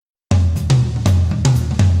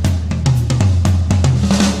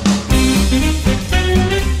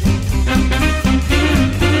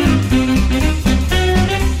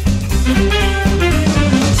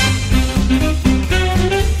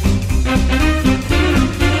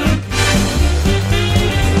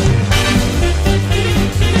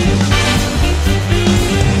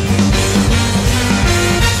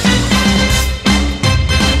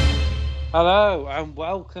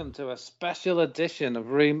welcome to a special edition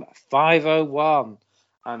of Room 501.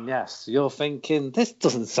 And yes, you're thinking, this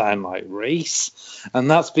doesn't sound like Reese. And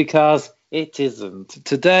that's because it isn't.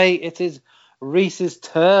 Today, it is Reese's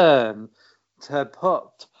turn to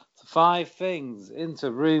put 5 things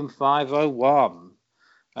into Room 501.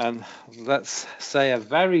 And let's say a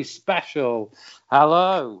very special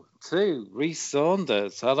hello to Reese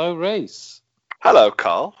Saunders. Hello, Reese. Hello,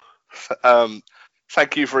 Carl.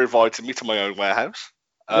 Thank you for inviting me to my own warehouse.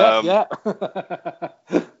 Yeah.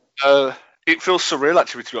 It feels surreal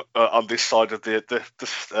actually to be on this side of the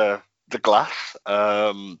glass.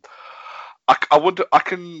 I wonder. I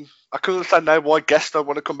can understand now why guests don't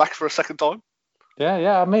want to come back for a second time.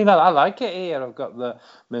 Yeah. I mean, I like it here. I've got the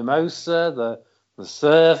mimosa, the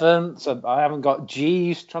servants. I haven't got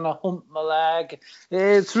Jeeves trying to hump my leg.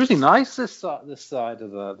 It's really nice this side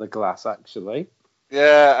of the glass, actually.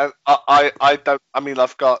 Yeah, and I don't. I mean,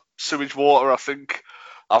 I've got sewage water. I think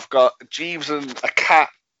I've got Jeeves and a cat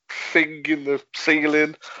thing in the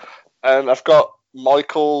ceiling, and I've got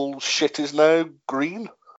Michael shit is now green.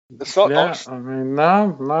 It's not nice. I mean,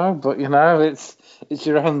 no, but you know, it's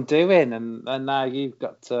your own doing, and now you've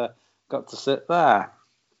got to sit there.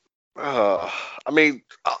 I mean,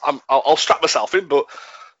 I'll strap myself in, but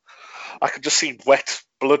I can just see wet,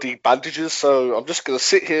 bloody bandages, so I'm just going to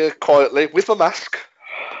sit here quietly with my mask.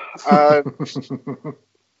 And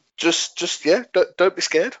don't be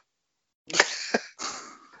scared.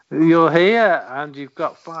 You're here, and you've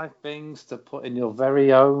got 5 things to put in your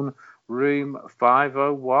very own Room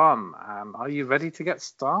 501. Are you ready to get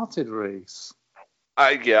started, Reese?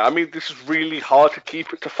 Yeah, I mean, this is really hard to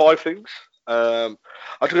keep it to 5 things. I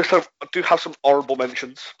do have some honourable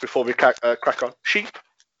mentions before we crack on. Sheep.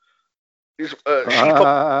 Sheep.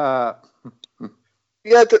 Yeah,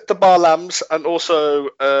 the bar lambs, and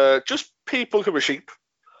also just people who are sheep.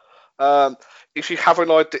 If I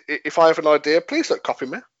have an idea, please don't copy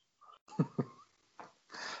me.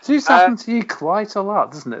 This happens to you quite a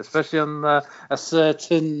lot, doesn't it? Especially on a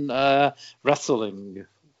certain wrestling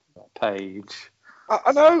page.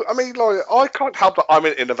 I know. I mean, like, I can't help that I'm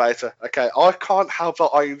an innovator. Okay, I can't help that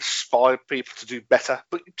I inspire people to do better.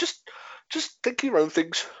 But just think your own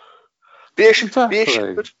things. Be a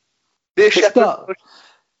shepherd.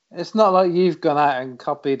 It's not like you've gone out and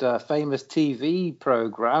copied a famous TV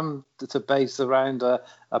program to base around a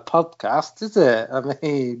podcast, is it?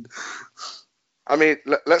 I mean,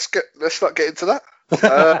 let's not get into that.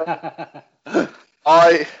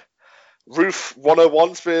 Roof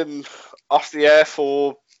 101's been off the air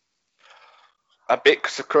for a bit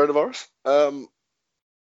because of coronavirus.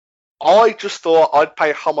 I just thought I'd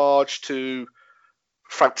pay homage to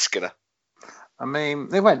Frank Skinner. I mean,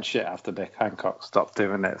 it went shit after Mick Hancock stopped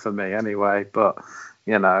doing it for me anyway, but,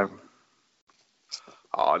 you know.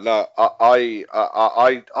 Oh, no, I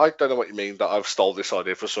don't know what you mean that I've stole this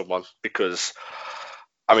idea for someone, because,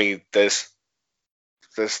 I mean, there's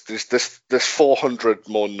 400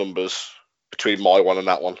 more numbers between my one and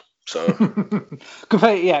that one, so.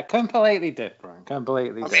 completely different. I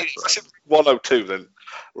mean, if I said 102, then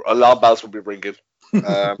alarm bells will be ringing.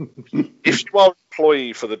 If you are an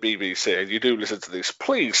employee for the BBC and you do listen to this,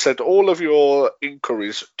 please send all of your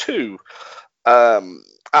inquiries to at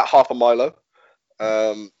Harper Milo.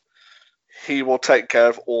 He will take care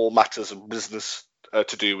of all matters of business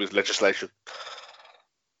to do with legislation.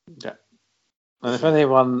 Yeah. And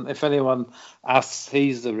if anyone asks,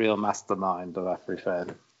 he's the real mastermind of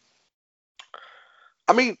everything.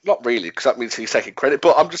 I mean, not really, because that means he's taking credit.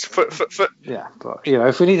 But I'm just for yeah. But you know,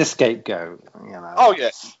 if we need a scapegoat, you know. Oh yeah,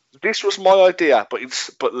 this was my idea, but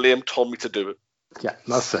Liam told me to do it. Yeah,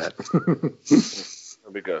 that's it.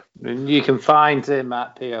 There we go. And you can find him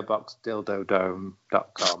at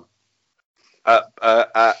poboxdildodome.com. At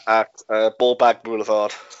Ballbag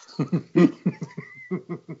Boulevard.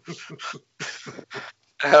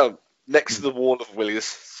 Next to the wall of Willies,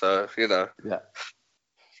 so you know. Yeah.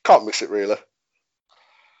 Can't miss it really.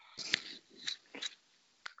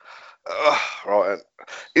 Right.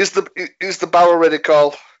 Is the barrel ready,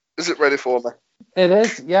 Carl? Is it ready for me? It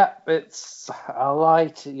is. Yeah. It's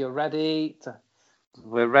alight. You're ready.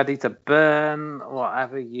 We're ready to burn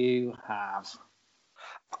whatever you have.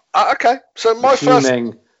 Okay. So my first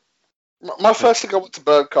thing I want to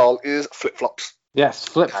burn, Carl, is flip flops. Yes,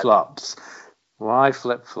 flip flops. Why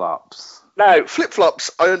flip flops? Now, flip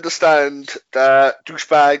flops, I understand that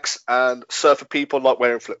douchebags and surfer people like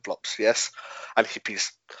wearing flip flops. Yes, and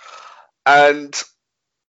hippies. And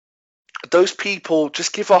those people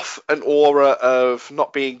just give off an aura of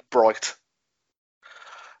not being bright.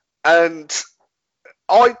 And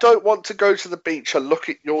I don't want to go to the beach and look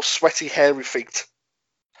at your sweaty, hairy feet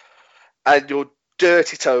and your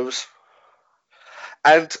dirty toes.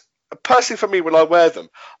 And personally, for me, when I wear them,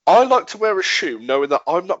 I like to wear a shoe knowing that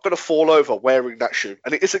I'm not going to fall over wearing that shoe,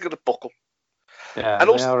 and it isn't going to buckle. Yeah, And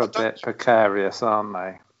they also, are a bit precarious, aren't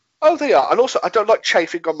they? oh, they are. And also, I don't like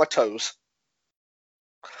chafing on my toes.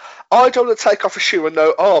 I don't want to take off a shoe and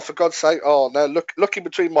know, oh, for God's sake, oh no, looking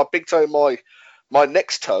between my big toe and my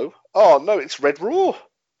next toe. Oh no, it's red raw.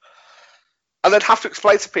 And then have to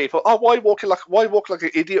explain to people, oh, why are you walking like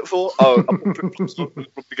an idiot for? Oh, I'm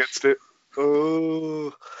rubbed against it.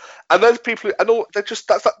 Oh, and then people, and all they just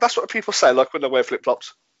that's what people say, like when they wear flip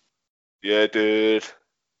flops. Yeah, dude.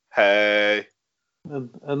 Hey.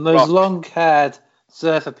 And those long-haired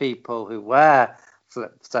surfer people who wear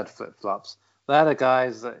said flip-flops, they're the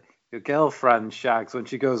guys that your girlfriend shags when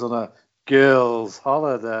she goes on a girls'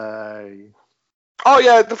 holiday. Oh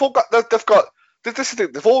yeah, they've got. This is the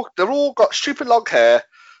thing. They've all got stupid long hair.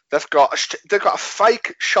 They've got a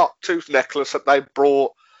fake shark tooth necklace that they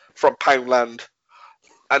brought from Poundland,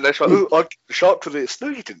 and they're like, oh, I get the shark for this. No,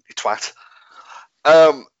 you didn't, you twat.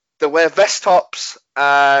 They wear vest tops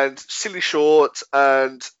and silly shorts,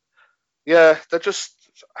 and yeah, they're just.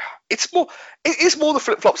 It is more the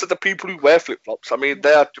flip flops than the people who wear flip flops. I mean,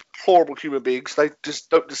 they are deplorable human beings. They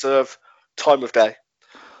just don't deserve time of day.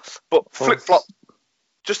 But flip flop,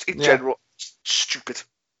 just in general, stupid.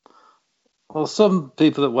 Well, some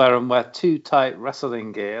people that wear them wear too tight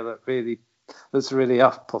wrestling gear that's really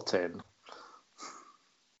off-putting.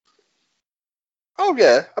 Oh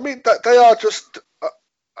yeah, I mean they are just.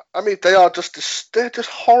 They're just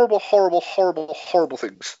horrible, horrible, horrible, horrible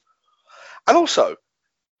things. And also,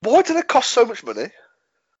 why do they cost so much money?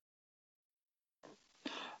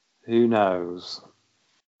 Who knows?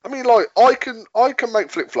 I mean, like I can make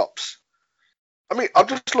flip flops. I mean, I'm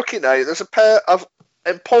just looking now. There's a pair of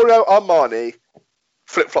Emporio Armani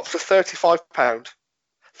flip flops for £35.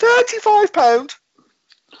 £35.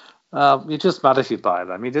 You're just mad if you buy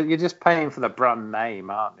them. You're just paying for the brand name,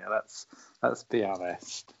 aren't you? Let's be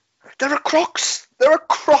honest. There are Crocs. There are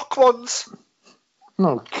Croc ones.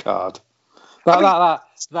 Oh God,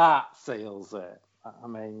 that seals it. I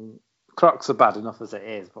mean, Crocs are bad enough as it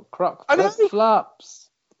is, but Croc flip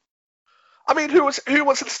flops. I mean, who wants to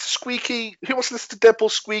listen to squeaky? Who wants to listen to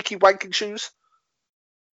Deadpool squeaky wanking shoes?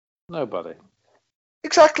 Nobody.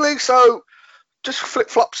 Exactly. So, just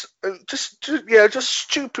flip flops and just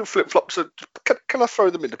stupid flip flops. Can I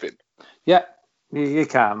throw them in the bin? Yeah, you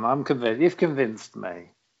can. I'm convinced. You've convinced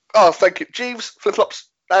me. Oh, thank you, Jeeves. Flip flops.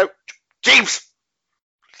 No, Jeeves.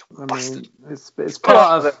 I mean, it's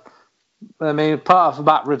part of. I mean, part of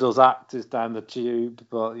Matt Riddle's act is down the tube,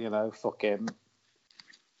 but fuck him.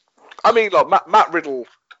 I mean, like Matt Riddle.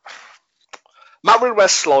 Matt Riddle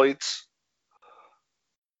wears slides.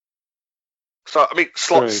 So I mean,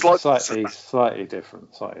 slides slightly different,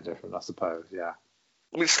 I suppose. Yeah.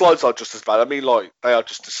 I mean, slides are just as bad. I mean, like they are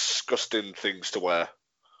just disgusting things to wear.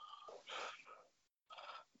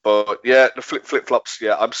 But yeah, the flip flops.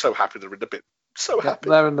 Yeah, I'm so happy they're in the bin. So happy.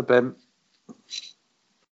 They're in the bin.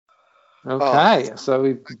 Okay, so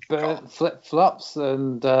we burnt flip flops,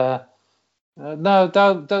 and no,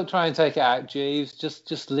 don't try and take it out, Jeeves.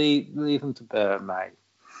 Just leave them to burn, mate.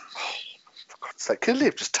 For God's sake, can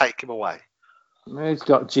Liam just take him away? He's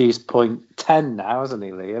got G's point 10 now, hasn't he,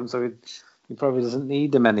 Liam? So he probably doesn't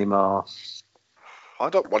need them anymore. I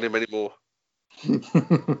don't want him anymore.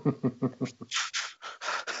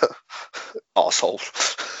 Arsehole.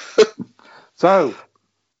 So,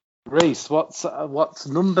 Reese, what's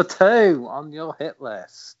number 2 on your hit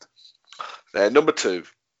list? Number 2.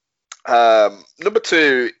 Number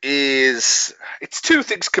 2 is it's two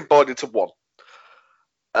things combined into one.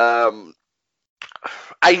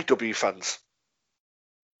 AEW fans.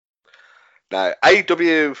 Now,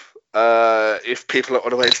 AEW, if people are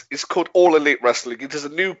unaware, it's called All Elite Wrestling. It is a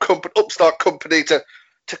new upstart company to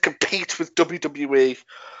compete with WWE,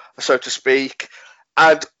 so to speak.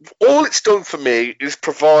 And all it's done for me is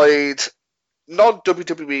provide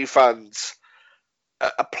non-WWE fans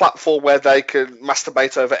a platform where they can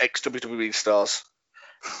masturbate over ex-WWE stars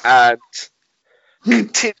and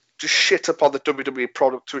continue to shit upon the WWE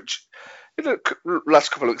product, which, last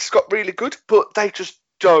couple of weeks got really good, but they just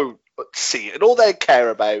don't see it. And all they care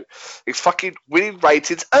about is fucking winning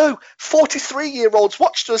ratings. Oh, 43-year-olds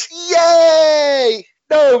watched us. Yay!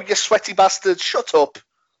 No, you sweaty bastards. Shut up.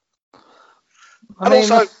 I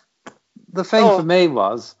mean, also, the thing for me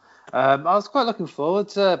was, I was quite looking forward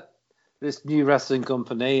to this new wrestling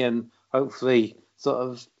company and hopefully sort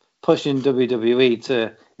of pushing WWE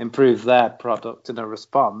to improve their product in a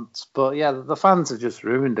response. But yeah, the fans have just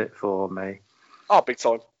ruined it for me. Oh, big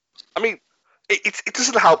time. I mean, it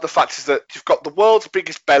doesn't help the fact is that you've got the world's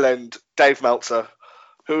biggest bellend, Dave Meltzer,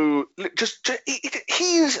 who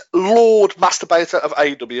he is Lord Masturbator of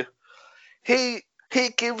AEW. He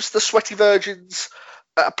gives the sweaty virgins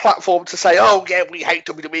a platform to say, "Oh yeah, we hate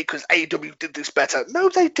WWE because AEW did this better." No,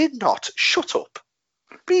 they did not. Shut up.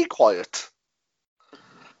 Be quiet.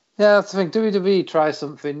 Yeah, that's the thing. WWE tries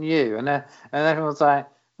something new, and everyone's like,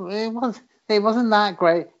 it wasn't that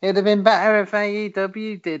great. It'd have been better if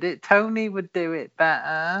AEW did it. Tony would do it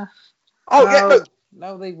better. Oh yeah,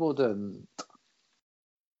 no, they wouldn't.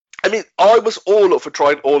 I mean, I was all up for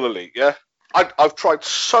trying All Elite. Yeah, I've tried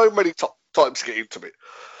so many times to get into it.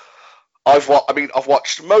 I've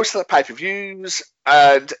watched most of the pay-per-views,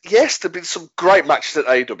 and yes, there've been some great matches at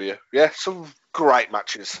AEW. Yeah, some great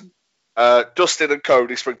matches. Dustin and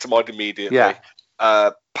Cody spring to mind immediately.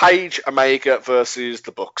 Yeah. Paige Omega versus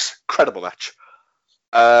the Bucks, incredible match.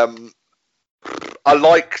 I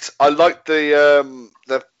liked the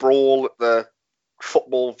brawl at the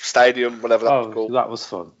football stadium, whatever that was called. That was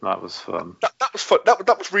fun. That was fun. That was fun.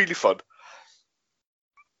 That was really fun.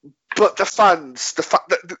 But the fans,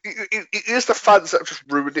 it is the fans that have just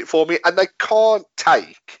ruined it for me, and they can't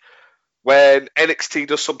take when NXT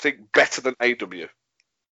does something better than AEW.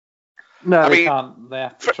 No, they can't. They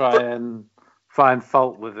have to try and find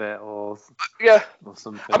fault with it, or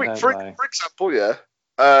something. I mean, for example,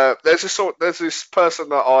 there's this person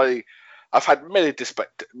that I've had many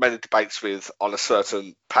debates with on a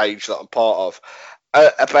certain page that I'm part of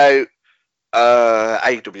about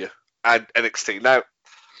AEW and NXT. Now,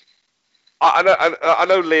 I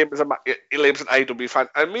know Liam's an AEW fan,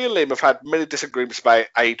 and me and Liam have had many disagreements about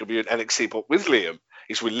AEW and NXT. But with Liam,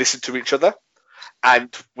 is we listen to each other,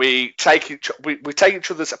 and we take each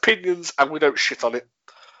other's opinions, and we don't shit on it.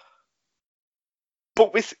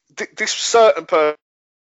 But with this certain person.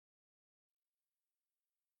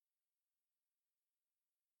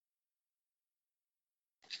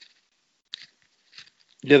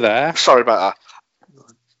 You're there. Sorry about that.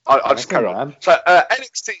 I'll just carry on. So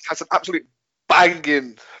NXT has an absolute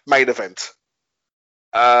banging main event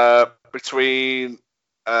between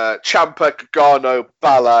Ciampa, Gargano,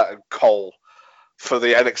 Balor, and Cole for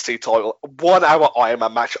the NXT title. 1 hour Iron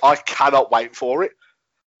Man match. I cannot wait for it.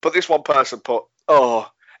 But this one person put,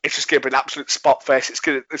 it's just going to be an absolute spot fest.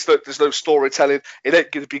 There's no storytelling. It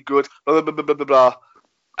ain't going to be good. Blah, blah, blah, blah, blah, blah.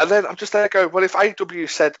 And then I'm just there going, well, if AEW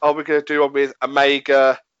said, we're going to do one with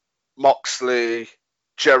Omega, Moxley,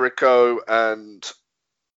 Jericho, and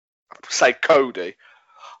say Cody,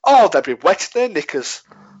 they'd be wetting their knickers.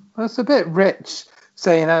 Well, it's a bit rich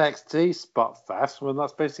saying NXT spot fest when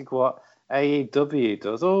that's basically what AEW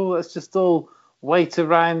does. Let's just all wait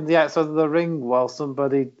around the outside of the ring while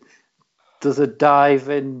somebody does a dive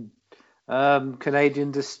in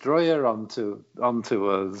Canadian Destroyer onto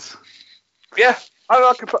us. Yeah,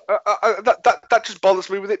 that just bothers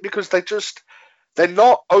me with it because they're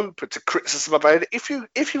not open to criticism about it. If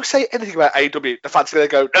you say anything about AEW, the fans are going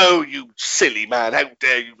to go, "No, you silly man! How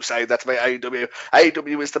dare you say that about AEW?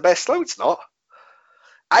 AEW is the best." No, it's not.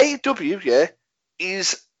 AEW,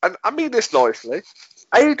 is, and I mean this nicely,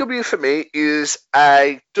 AEW for me is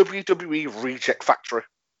a WWE reject factory.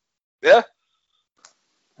 Yeah.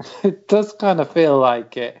 It does kind of feel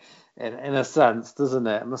like it in a sense, doesn't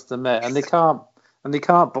it? I must admit, and they can't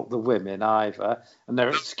book the women either, and their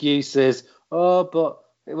excuse is, but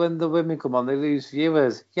when the women come on, they lose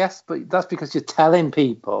viewers. Yes, but that's because you're telling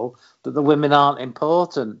people that the women aren't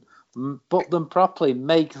important. Book them properly,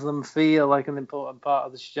 make them feel like an important part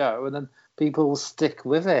of the show, and then people will stick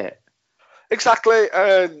with it. Exactly,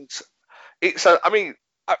 and it's. I mean,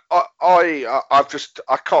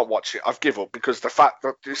 I can't watch it. I've given up because the fact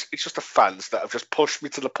that it's just the fans that have just pushed me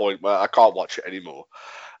to the point where I can't watch it anymore.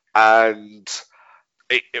 And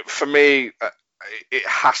for me, it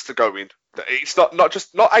has to go in. It's not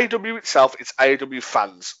AEW itself. It's AEW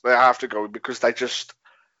fans. They have to go in because they are just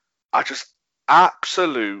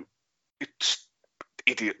absolute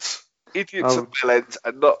idiots at villains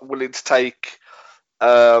and not willing to take.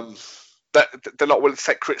 They're not willing to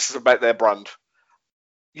take criticism about their brand.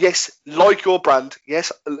 Yes, like your brand.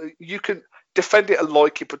 Yes, you can defend it and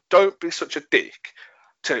like it, but don't be such a dick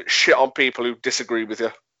to shit on people who disagree with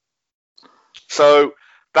you. So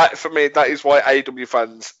that, for me, that is why AEW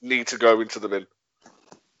fans need to go into the bin.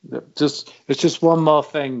 It's just one more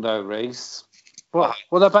thing though, Reese. What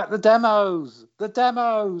about the demos? The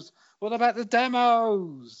demos. What about the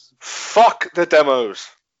demos? Fuck the demos.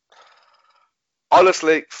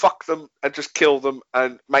 Honestly, fuck them and just kill them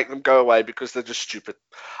and make them go away because they're just stupid.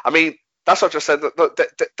 I mean, that's what I just said.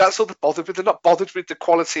 That's all they're bothered with. They're not bothered with the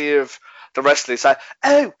quality of the wrestling. It's like,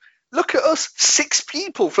 Look at us, 6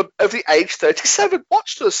 people from every age 37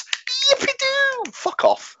 watched us. Yippee-doo! Fuck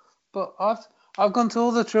off. But I've gone to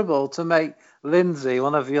all the trouble to make Lindsay,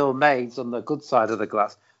 one of your maids on the good side of the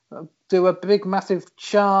glass, do a big massive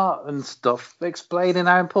chart and stuff explaining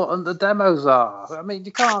how important the demos are. I mean,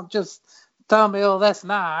 you can't just tell me all this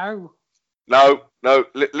now. No,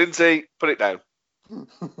 Lindsay, put it down.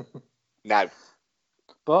 No.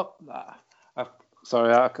 But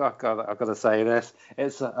sorry, I've got to say this.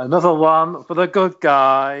 It's another one for the good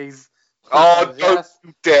guys. Oh, don't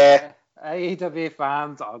dare. AEW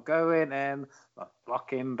fans are going in the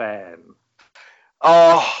fucking bin.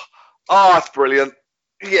 Oh, that's brilliant.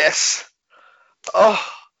 Yes. Oh,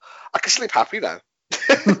 I can sleep happy now.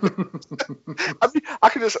 I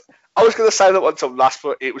was going to say that one till last,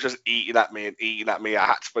 but it was just eating at me. I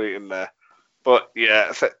had to put it in there. But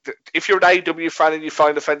yeah, if you're an AEW fan and you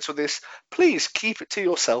find offence with this, please keep it to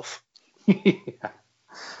yourself. Yeah.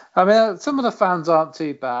 I mean, some of the fans aren't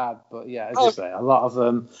too bad, but yeah, as you say, a lot of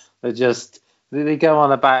them are just, they go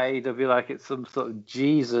on about AEW like it's some sort of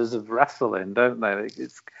Jesus of wrestling, don't they?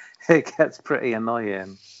 It gets pretty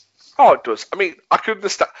annoying. Oh, it does. I mean, I could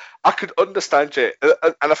understand it,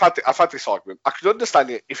 and I've had this argument. I could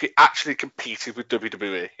understand it if it actually competed with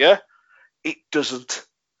WWE. Yeah, it doesn't.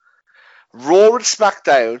 Raw and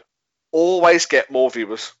SmackDown always get more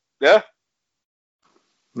viewers. Yeah,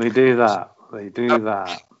 they do that.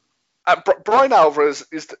 Brian Alvarez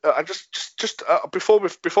is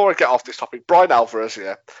before I get off this topic. Brian Alvarez,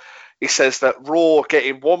 yeah, he says that Raw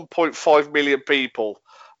getting 1.5 million people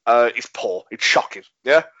is poor. It's shocking.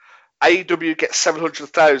 Yeah, AEW gets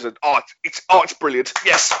 700,000. It's brilliant.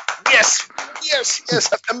 Yes,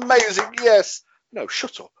 that's amazing. Yes. No,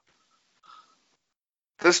 shut up.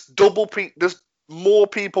 There's more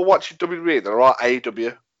people watching WWE than there are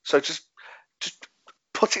AEW. So just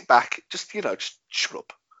put it back. Just shut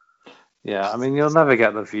up. Yeah, I mean, you'll never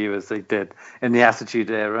get the viewers they did in the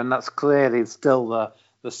Attitude Era, and that's clearly still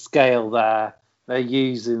the scale there they're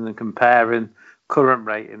using and comparing current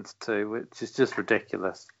ratings to, which is just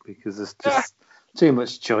ridiculous because there's just too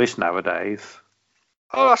much choice nowadays.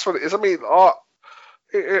 Oh, that's what it is. I mean,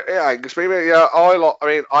 it angers me. Yeah, I like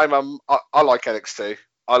NXT.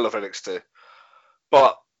 I love NXT,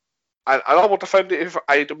 but and I will defend it if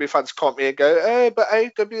AEW fans come at me and go, but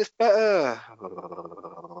AEW is better.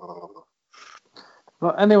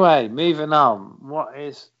 Well, anyway, moving on. What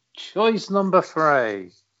is choice number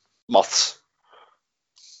 3? Moths.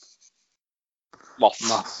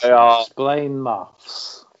 Explain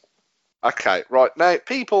moths. Okay, right now,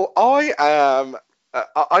 people, I am.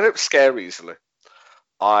 I don't scare easily.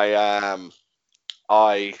 I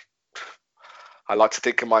like to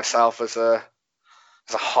think of myself as a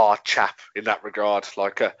hard chap in that regard.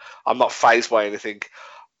 Like I'm not fazed by anything,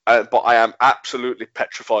 but I am absolutely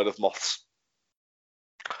petrified of moths.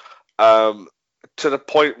 To the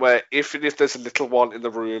point where if there's a little one in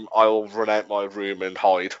the room, I'll run out my room and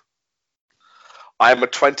hide. I am a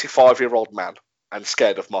 25-year-old man and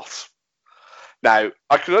scared of moths. Now,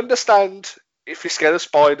 I can understand if you're scared of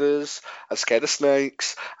spiders and scared of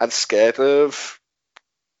snakes and scared of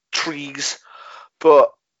trees,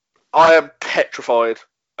 but I am petrified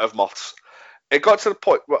of moths. It got to the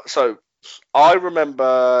point so I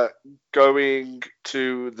remember going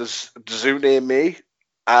to the zoo near me,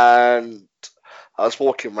 and I was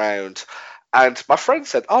walking around, and my friend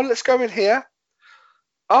said, "Oh, let's go in here."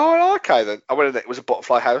 Oh, okay then. I went in there. It was a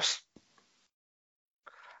butterfly house,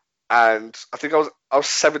 and I think I was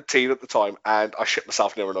 17 at the time, and I shit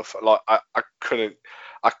myself near enough. Like I couldn't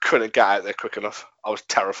get out there quick enough. I was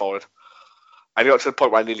terrified, and it got to the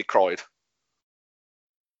point where I nearly cried.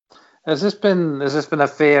 Has this been a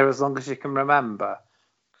fear as long as you can remember?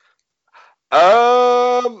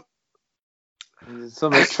 Did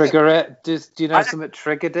something trigger it? Do you know something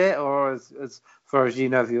triggered it, or as far as you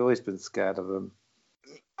know, have you always been scared of them?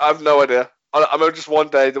 I have no idea. I remember just one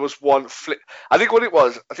day there was one flip. I think what it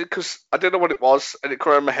was, because I didn't know what it was, and it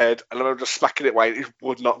came in my head, and I remember just smacking it away, and it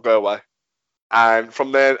would not go away. And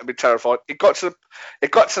from there, I'd be terrified. It got to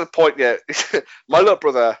the point, yeah. My little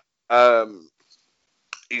brother,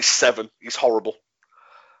 he's 7. He's horrible.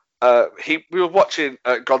 We were watching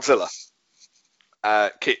Godzilla,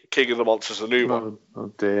 King of the Monsters, the new one.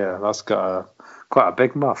 Oh dear, that's got quite a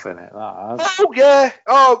big muff in it. That has.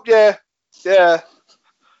 Oh yeah.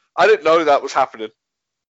 I didn't know that was happening.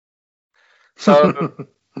 So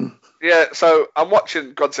yeah, so I'm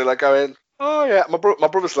watching Godzilla going, oh yeah, my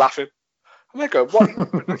brother's laughing. And they go, what?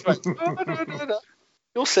 No.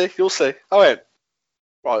 You'll see. I went,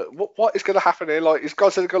 right, what is going to happen here? Like, is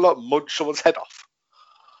Godzilla going to munch someone's head off?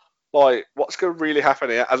 Like, what's going to really happen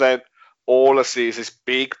here? And then all I see is this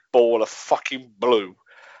big ball of fucking blue,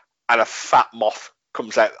 and a fat moth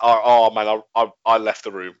comes out. Oh man, I left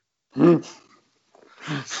the room.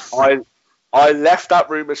 I left that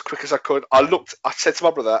room as quick as I could. I said to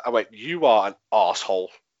my brother, I went, "You are an arsehole."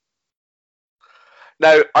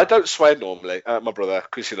 Now, I don't swear normally at my brother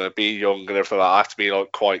because, being young and everything like that, I have to be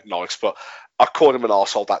like quite nice, but I called him an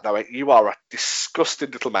arsehole that day. You are a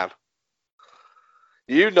disgusting little man.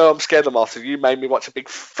 You know I'm scared of moths, and you made me watch a big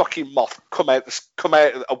fucking moth come out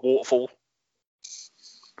of a waterfall.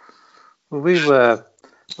 Well,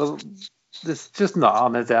 it's just not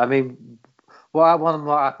on, is it? I mean, what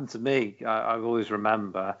happened to me, I always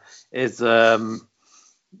remember, is I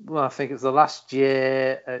think it was the last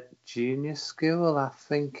year at junior school. I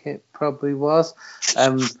think it probably was.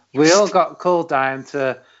 We all got called down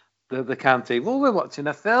to the canteen. Well, we're watching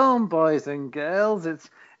a film, boys and girls.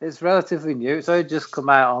 It's relatively new. It's only just come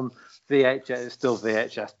out on VHS. It's still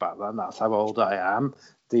VHS back then. That's how old I am.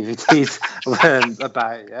 DVDs weren't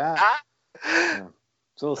about yet. Yeah.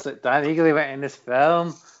 So all sit down, eagerly waiting this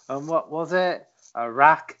film. And what was it?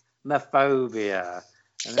 Arachnophobia.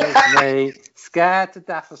 And it's me, scared to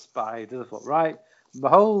death of spiders. I thought, right, the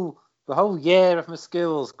whole year of my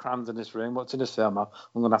school's crammed in this room watching this film. I'm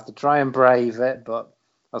going to have to try and brave it. But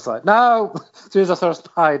I was like, no. As soon as I saw a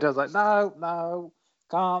spider, I was like, no,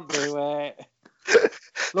 can't do it.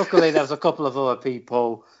 Luckily, there was a couple of other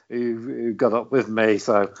people who got up with me,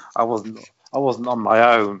 so I wasn't on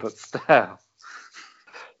my own, but still.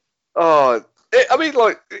 Oh,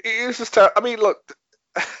 it was just terrible. I mean, look,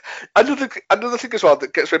 another thing as well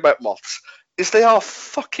that gets me about moths is they are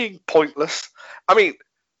fucking pointless. I mean,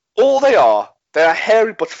 all they are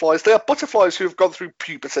hairy butterflies. They are butterflies who have gone through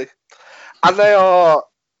puberty, and they are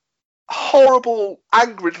horrible,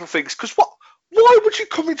 angry little things. Because why would you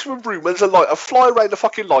come into a room and there's a light and fly around the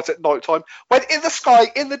fucking light at night time when in the sky,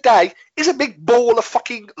 in the day, is a big ball of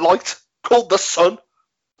fucking light called the sun?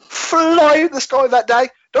 Fly in the sky that day.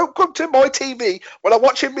 Don't come to my TV when I'm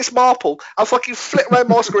watching Miss Marple and fucking flit around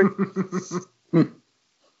my screen.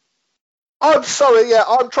 I'm sorry, yeah,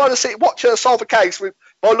 I'm trying to watch her solve a case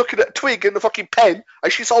by looking at a twig in the fucking pen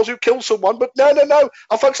and she solves who killed someone, but no,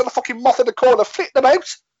 I'm focused on the fucking moth in the corner, flit them out.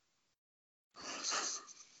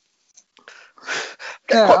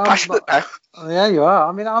 Get quite passionate now. Yeah, you are.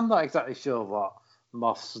 I mean, I'm not exactly sure what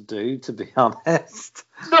moths do, to be honest.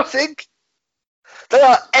 Nothing. They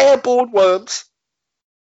are airborne worms.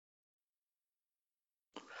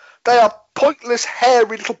 They are pointless,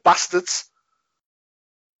 hairy little bastards.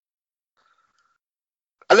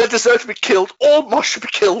 And they deserve to be killed. All moths should be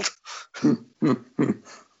killed.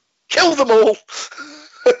 Kill them all.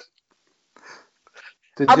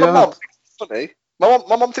 My mum thinks it's funny.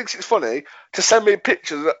 My mum thinks it's funny to send me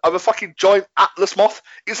pictures of a fucking giant Atlas moth.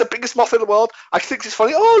 It's the biggest moth in the world. I think it's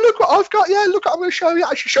funny. Oh, look what I've got. Yeah, look what I'm going to show you.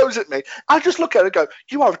 And she shows it me. I just look at her and go,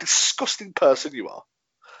 you are a disgusting person, you are.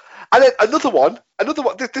 And then another one,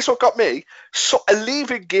 this one got me, a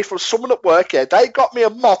leaving gift from someone at work here. They got me a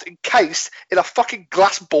moth encased in a fucking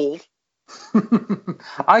glass ball.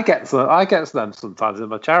 I get them sometimes in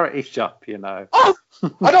my charity shop, you know. Oh,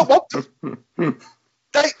 I don't want them.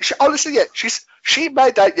 Honestly, yeah, she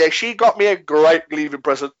made that. Yeah, she got me a great leaving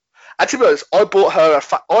present. And to be honest, I bought her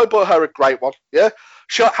a great one. Yeah,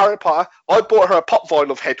 she liked Harry Potter. I bought her a pop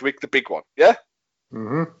vinyl of Hedwig, the big one. Yeah.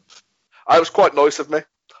 Mm-hmm. It was quite nice of me.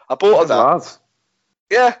 I bought her that.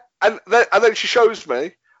 Yeah, and then she shows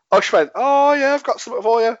me. She went, oh yeah, I've got something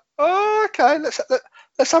for you. Oh, okay, let's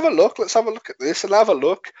have a look. Let's have a look at this and have a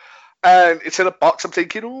look. And it's in a box. I'm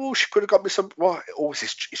thinking, oh, she could have got me some. What? Oh, is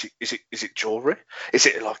it jewelry? Is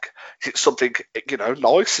it something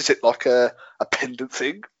nice? Is it like a pendant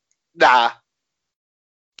thing? Nah,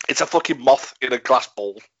 it's a fucking moth in a glass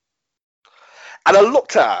ball. And I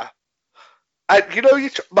looked at her, and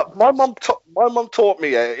my mum taught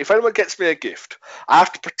me if anyone gets me a gift, I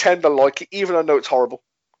have to pretend I like it, even though I know it's horrible.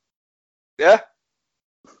 Yeah.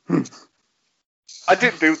 I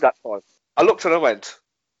didn't do that time. I looked and I went,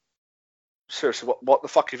 seriously, what the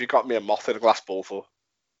fuck have you got me a moth in a glass ball for?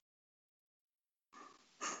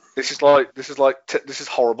 This is horrible.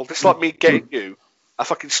 This is like me getting you a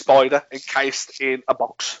fucking spider encased in a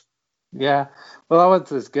box. Yeah. Well, I went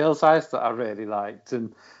to this girl's house that I really liked,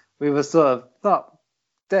 and we were sort of not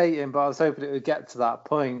dating, but I was hoping it would get to that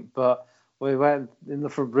point. But we went in the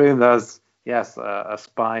front room. There was a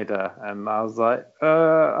spider, and I was like,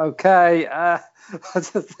 okay. I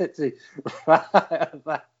just literally ran out of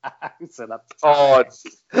the house and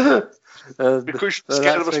because the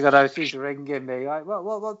next thing I know, she's ringing me like,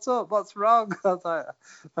 what's up? What's wrong? I was like,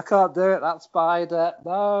 I can't do it. That spider,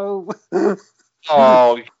 no.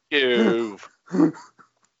 Oh, you.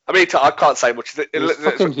 I mean, I can't say much. It was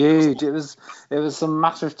fucking huge. It was some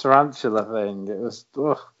massive tarantula thing. It was,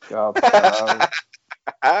 oh god.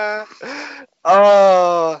 No.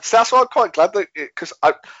 Oh, so that's why I'm quite glad that, because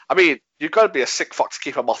I mean, you've got to be a sick fuck to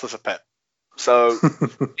keep a moth as a pet. So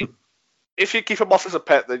if you keep a moth as a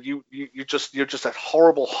pet, then you're just a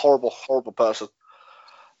horrible, horrible, horrible person.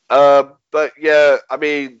 But yeah, I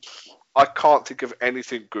mean, I can't think of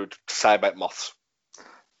anything good to say about moths.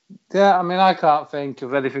 Yeah, I mean, I can't think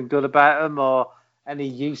of anything good about them or any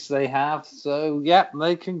use they have. So, yeah,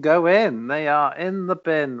 they can go in. They are in the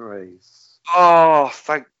bin, Reese. Oh,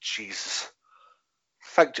 thank Jesus.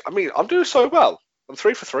 I mean, I'm doing so well. I'm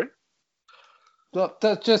 3 for 3.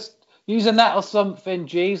 But just use a net or something,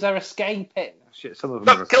 Jeeves. They're escaping. Shit, some of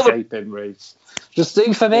them are escaping, Reese. Just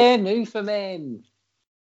oof them in, oof them in.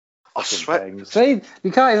 I swear. See,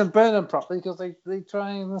 you can't even burn them properly because they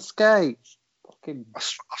try and escape. I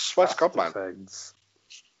swear to God, man. Things.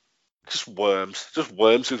 Just worms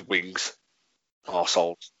with wings.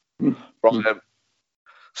 Arseholes. Right.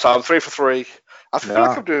 So I'm 3 for 3. I feel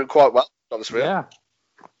like I'm doing quite well, honestly. Yeah.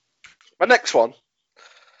 My next one.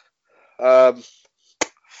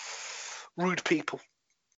 Rude people.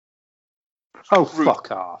 Oh, rude.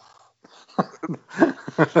 Fuck off.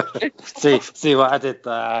 see what I did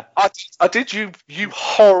there? I did, you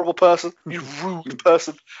horrible person. You rude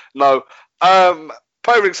person. No.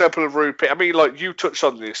 Prime example of rude people. I mean, like, you touched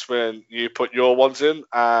on this when you put your ones in,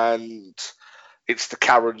 and it's the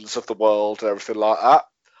Karens of the world and everything like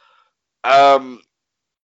that.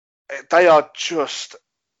 They are just...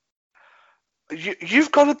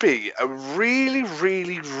 You've got to be a really,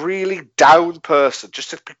 really, really down person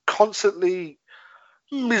just to be constantly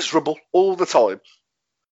miserable all the time.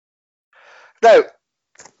 Now,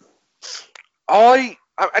 I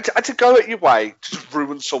had to go at your way to just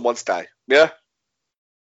ruin someone's day, yeah?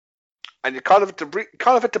 And you kind of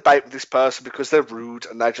a debate with this person because they're rude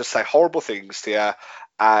and they just say horrible things to you,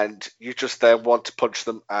 and you just then want to punch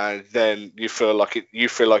them, and then you feel like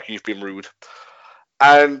you've been rude.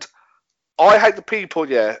 And I hate the people,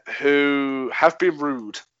 who have been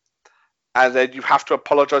rude, and then you have to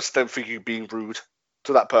apologise to them for you being rude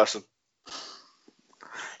to that person.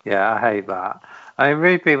 Yeah, I hate that. I mean,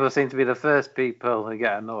 rude people seem to be the first people who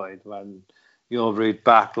get annoyed when you're rude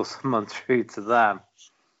back or someone's rude to them.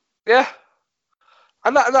 Yeah.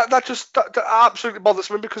 And that absolutely bothers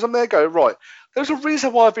me because I'm there going, right, there's a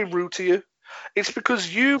reason why I've been rude to you. It's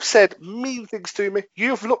because you've said mean things to me.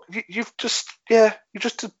 You're just a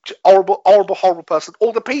horrible, horrible, horrible person.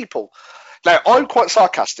 All the people. Now, I'm quite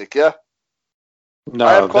sarcastic, yeah? No,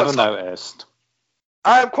 I've never noticed.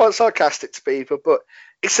 I am quite sarcastic to people, but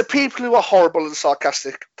it's the people who are horrible and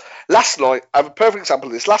sarcastic. Last night, I have a perfect example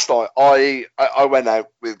of this. Last night, I went out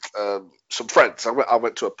with some friends. I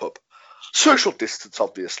went to a pub. Social distance,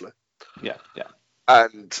 obviously. Yeah.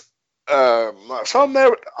 And so I'm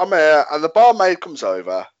there, and the barmaid comes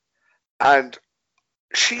over, and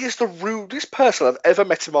she is the rudest person I've ever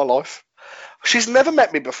met in my life. She's never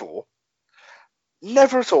met me before,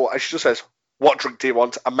 never at all. And she just says, "What drink do you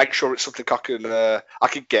want?" And make sure it's something I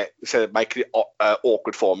can get instead of making it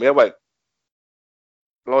awkward for me. I went,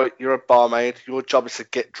 "Like, you're a barmaid. Your job is to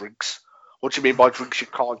get drinks. What do you mean by drinks you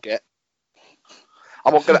can't get?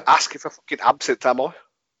 I'm not going to ask if I'm fucking absent, am I?"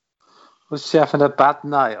 Was she having a bad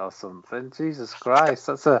night or something? Jesus Christ,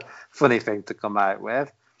 that's a funny thing to come out with.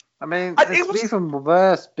 I mean, it's even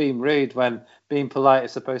worse being rude when being polite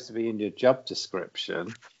is supposed to be in your job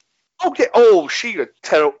description. Oh, yeah. Oh, she had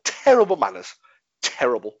terrible manners.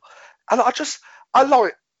 Terrible. And I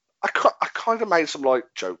kind of made some, like,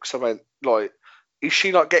 jokes. I went, like, is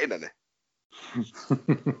she not getting any?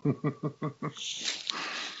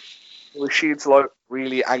 Was she into, like,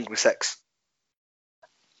 really angry sex?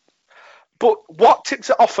 But what tipped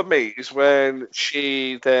it off for me is when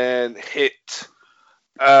she then hit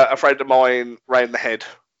a friend of mine round the head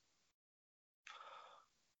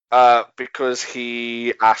because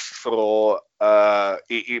he asked for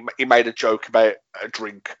he made a joke about a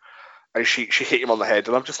drink, and she hit him on the head,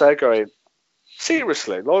 and I'm just there going,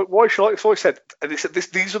 seriously, like, why should I? So I said, and he said,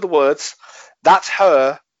 these are the words. That's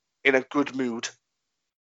her in a good mood.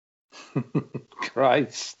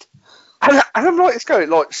 Christ. And I'm like, it's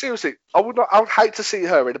going, like, seriously, I would hate to see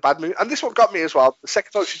her in a bad mood. And this one got me as well. The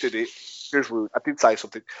second time she did it, she was rude. I did say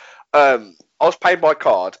something. I was paying by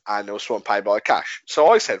card, and there was someone paying by cash. So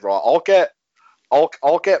I said, right, I'll get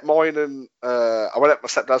mine, and I went up my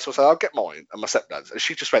stepdad's, so I said, I'll get mine and my stepdad's. And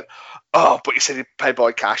she just went, oh, but you said you paid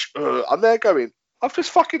by cash. I'm there going, I've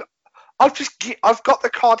got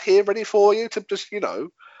the card here ready for you to just,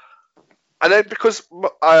 And then because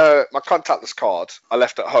my contactless card I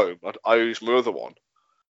left at home, I used my other one.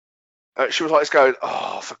 She was like, going,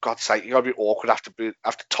 oh, for God's sake, you're going to be awkward after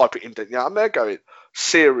type it in. Yeah, I'm there going,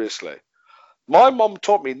 seriously. My mom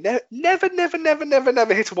taught me never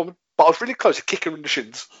hit a woman, but I was really close to kicking her in the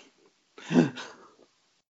shins. And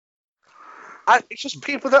it's just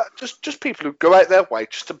people that just people who go out their way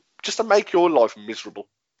just to make your life miserable.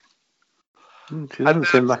 She doesn't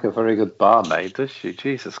seem like a very good barmaid, does she?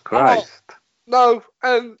 Jesus Christ. Oh, no,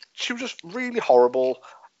 and she was just really horrible,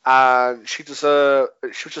 and she was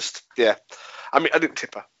just, yeah. I mean, I didn't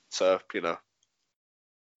tip her, so,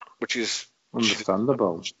 which is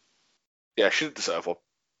understandable. Yeah, she didn't deserve one.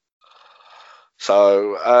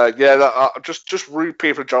 So, yeah, just rude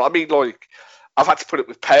people in general. I mean, like, I've had to put it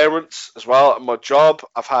with parents as well at my job.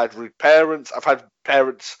 I've had rude parents. I've had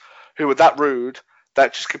parents who were that rude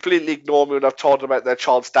that just completely ignore me when I've told them about their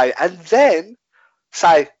child's day, and then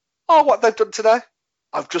say, oh, what they've done today?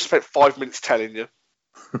 I've just spent 5 minutes telling you.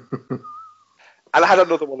 And I had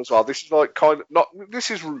another one as well. This is like this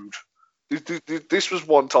is rude. This was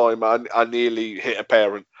one time I nearly hit a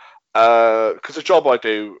parent. Because the job I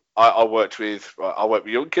do, I work with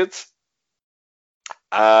young kids,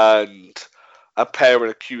 and a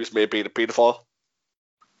parent accused me of being a paedophile.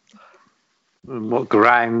 What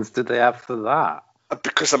grounds did they have for that?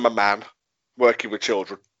 Because I'm a man working with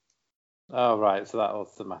children. Oh, right. So that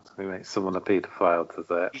automatically makes someone a paedophile, does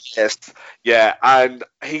it? Yes. Yeah. And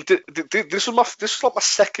he did. This was like my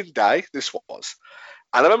second day. This was,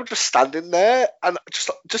 and I remember just standing there and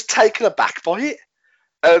just taken aback by it,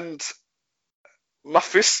 and my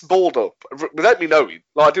fist balled up without me knowing.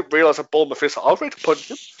 Like, I didn't realise I balled my fist up. I was ready to punch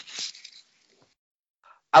him.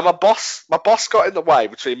 And my boss got in the way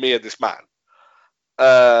between me and this man,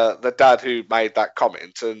 the dad who made that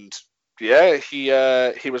comment, and yeah, he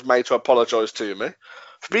was made to apologise to me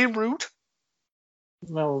for being rude.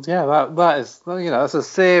 Well, yeah, that is, that's a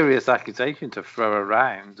serious accusation to throw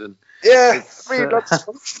around, and yeah, I mean, that's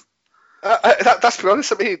to be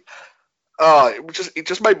honest. I mean, it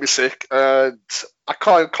just made me sick, and I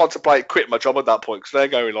kind of contemplated quitting my job at that point because they're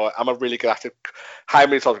going like, "Am I really gonna have to? How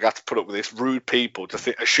many times am I gonna have to put up with this rude people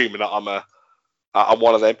assuming that I'm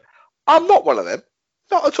one of them? I'm not one of them,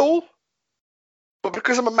 not at all. But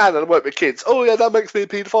because I'm a man and I work with kids, oh yeah, that makes me a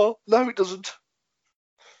paedophile. No, it doesn't.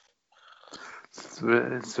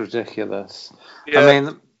 It's ridiculous. Yeah. I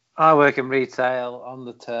mean, I work in retail on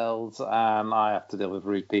the tills, and I have to deal with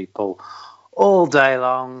rude people all day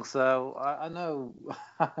long. So I know,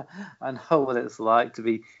 I know what it's like to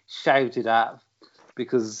be shouted at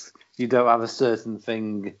because you don't have a certain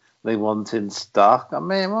thing they want in stock. I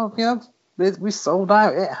mean, well, we sold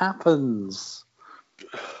out. It happens.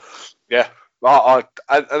 Yeah.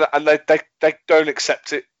 And they don't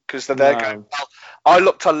accept it because they're there going, well, I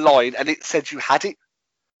looked online and it said you had it.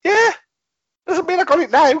 Yeah. Doesn't mean I got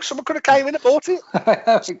it now. Someone could have came in and bought it.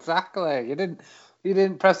 Exactly. You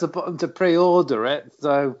didn't press the button to pre-order it,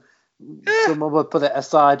 so someone would put it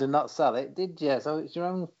aside and not sell it, did you? So it's your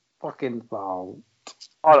own fucking fault.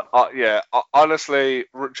 Yeah. Honestly,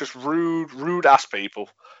 just rude ass people.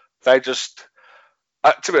 They just,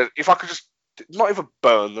 to me, if I could just not even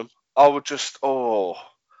burn them, I would just, what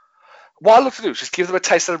I'd love to do is just give them a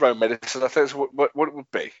taste of their own medicine. I think that's what it would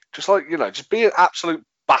be. Just like, just be an absolute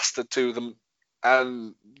bastard to them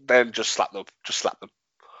and then just slap them.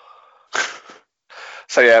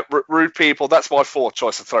 So yeah, rude people, that's my fourth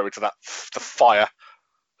choice to throw into the fire.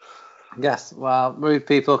 Yes, well, rude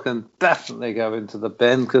people can definitely go into the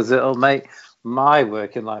bin because it'll make my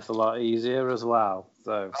working life a lot easier as well.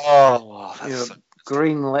 So,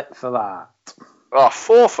 green lit for that.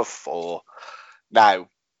 4 for 4. Now,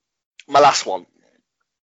 my last one.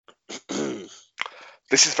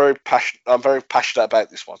 This is very passionate. I'm very passionate about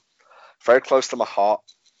this one. Very close to my heart.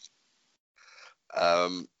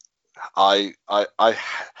 I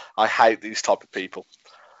hate these type of people.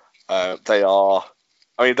 They are,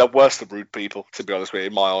 they're worse than rude people, to be honest with you,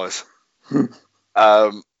 in my eyes.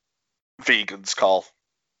 Vegans, Carl.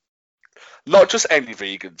 Not just any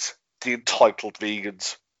vegans, the entitled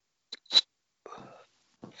vegans.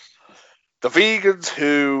 The vegans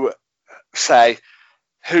who say,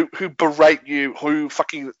 who berate you, who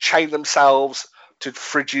fucking chain themselves to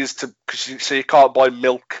fridges so you can't buy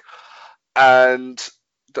milk, and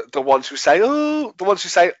the ones who say, oh,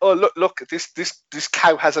 look, this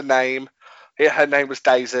cow has a name. Here, her name was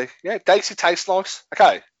Daisy. Yeah, Daisy tastes nice.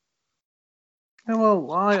 Okay.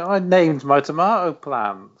 Well, I named my tomato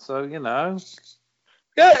plant, so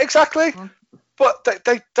Yeah, exactly. But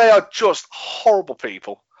they are just horrible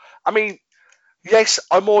people. I mean, yes,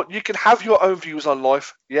 you can have your own views on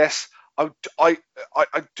life. Yes, I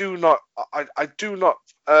do not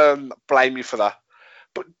blame you for that.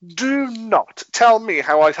 But do not tell me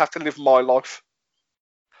how I have to live my life.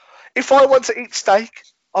 If I want to eat steak,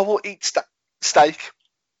 I will eat steak.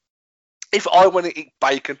 If I want to eat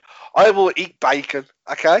bacon, I will eat bacon.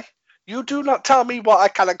 Okay? You do not tell me what I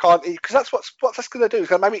can and can't eat, because that's what that's going to do. It's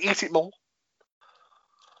going to make me eat it more.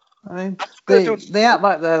 I mean, they act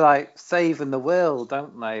like they're like saving the world,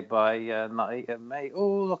 don't they, by not eating meat?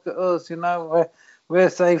 Oh, look at us, we're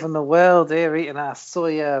saving the world here, eating our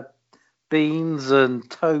soya beans and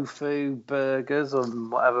tofu burgers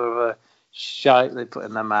and whatever shite they put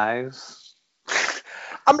in their mouths.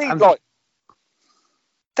 I mean, like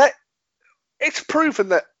that. It's proven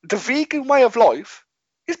that the vegan way of life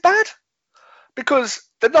is bad because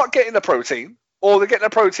they're not getting the protein, or they're getting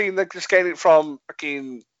the protein, they're just getting it from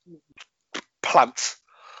fucking plants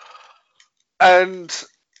and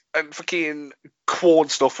fucking corn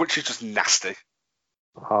stuff, which is just nasty.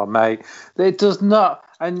 Oh, mate, it does not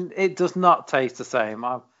taste the same.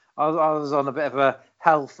 I was on a bit of a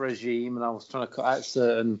health regime, and I was trying to cut out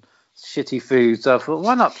certain shitty foods. So I thought,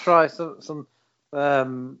 why not try some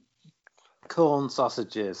corn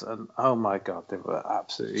sausages? And oh my god, they were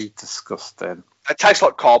absolutely disgusting. They taste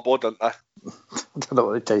like cardboard, don't they? I don't know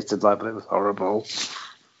what it tasted like, but it was horrible.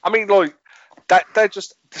 I mean, like that, they're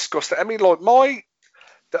just disgusting. I mean, like my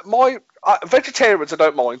vegetarians, I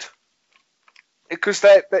don't mind because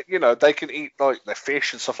they can eat like their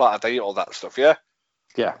fish and stuff like that. They eat all that stuff, yeah.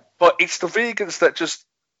 Yeah. But it's the vegans that just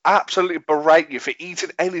absolutely berate you for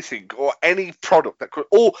eating anything or any product that could,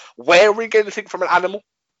 or wearing anything from an animal.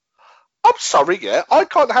 I'm sorry, yeah, I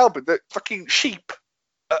can't help it that fucking sheep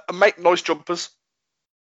make nice jumpers.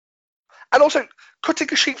 And also, cutting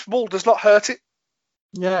a sheep's wool does not hurt it.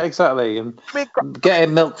 Yeah, exactly. And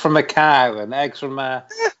getting milk from a cow and eggs from a...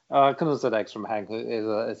 I couldn't have said eggs from a hen.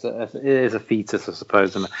 It is a fetus, I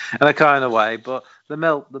suppose, in a kind of way. But the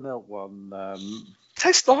milk one...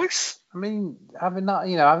 tastes nice. I mean, having that,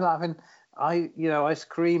 I'm not having... ice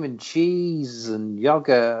cream and cheese and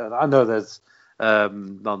yogurt. I know there's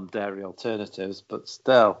non-dairy alternatives, but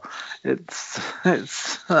still, it's.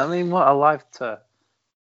 I mean, what a life to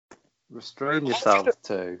restrain yourself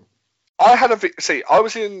to. I had I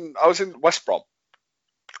was in West Brom,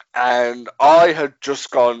 and I had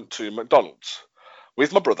just gone to McDonald's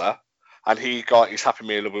with my brother, and he got his Happy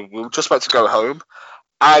Meal, and we were just about to go home,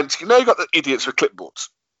 and you got the idiots with clipboards.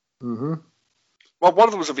 Mm-hmm. Well, one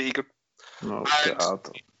of them was a vegan. Oh God.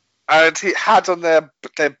 And he had on their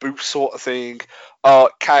booth sort of thing,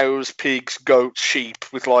 cows, pigs, goats, sheep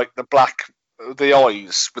with like the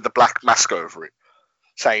eyes with the black mask over it,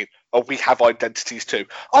 saying, "Oh, we have identities too."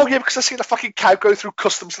 Oh yeah, because I seen a fucking cow go through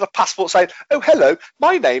customs with a passport saying, "Oh hello,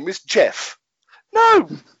 my name is Jeff." No,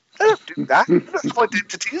 they don't do that. They don't have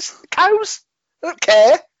identities. The cows, they don't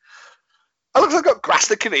care. As long as I've got grass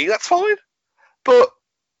they can eat, that's fine. But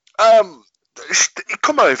he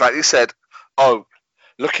come over and he said, "Oh,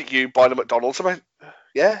 look at you buying a McDonald's." I went,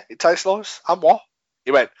 "Yeah, it tastes nice." And what?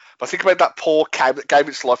 He went, "But think about that poor cow that gave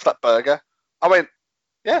its life for that burger." I went,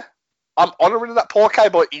 "Yeah, I'm honouring that poor cow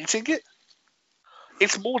by eating it.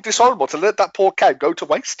 It's more dishonourable to let that poor cow go to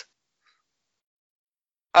waste."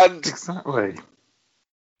 And exactly.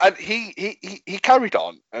 And he carried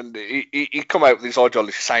on, and he come out with his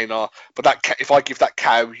ideology saying, "Oh, but if I give that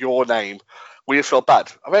cow your name, will you feel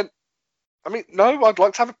bad?" I mean, no, I'd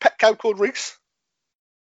like to have a pet cow called Reese.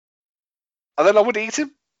 And then I would eat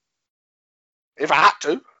him if I had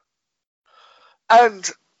to. And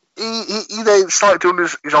he then started doing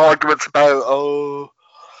his arguments about,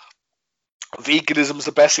 veganism's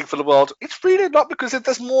the best thing for the world. It's really not, because if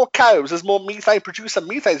there's more cows, there's more methane produced, and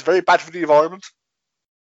methane is very bad for the environment.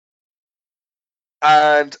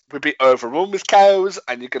 And we'd be overrun with cows,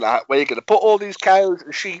 and where you're gonna put all these cows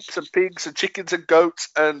and sheep and pigs and chickens and goats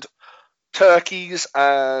and turkeys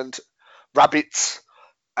and rabbits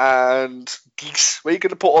and geese? Where are you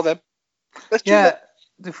going to put all them?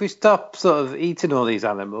 If we stop sort of eating all these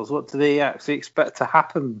animals, what do they actually expect to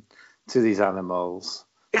happen to these animals?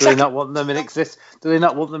 Exactly. Do they not want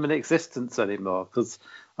them in existence anymore? Because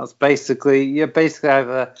that's basically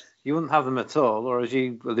either you wouldn't have them at all, or as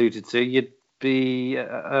you alluded to, you'd be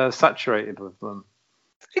saturated with them.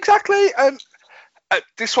 Exactly, and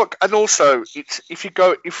this one, and also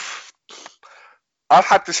if I've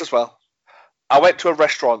had this as well. I went to a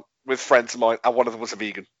restaurant with friends of mine, and one of them was a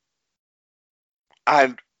vegan.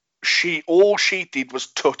 And all she did was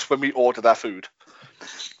tut when we ordered our food.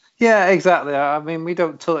 Yeah, exactly. I mean, we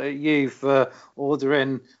don't tut at you for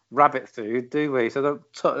ordering rabbit food, do we? So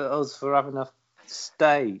don't tut at us for having a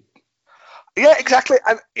steak. Yeah, exactly.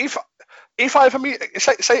 And if I ever meet,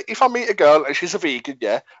 say if I meet a girl and she's a vegan,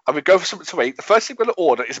 yeah, and we go for something to eat, the first thing we're going to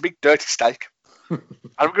order is a big dirty steak.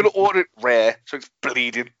 I'm going to order it rare, so it's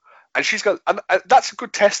bleeding. And she's got, and that's a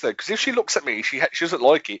good test though, because if she looks at me, she doesn't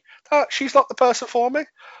like it. She's not the person for me.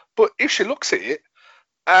 But if she looks at it,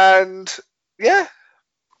 and yeah,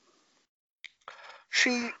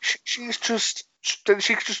 she's just then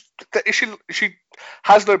she just if she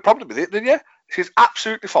has no problem with it, then yeah, she's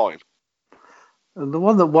absolutely fine. And the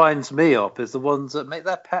one that winds me up is the ones that make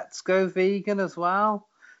their pets go vegan as well.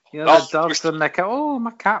 You know, Oh, their dogs and their cat. Oh,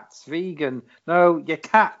 my cat's vegan. No, your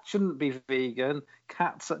cat shouldn't be vegan.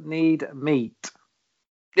 Cats need meat.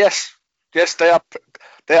 Yes, they are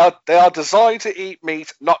designed to eat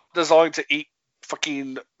meat, not designed to eat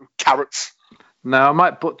fucking carrots. Now, I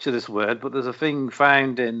might butcher this word, but there's a thing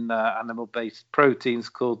found in animal-based proteins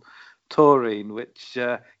called taurine, which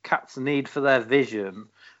cats need for their vision.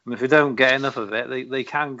 And if they don't get enough of it, they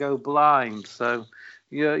can go blind. So,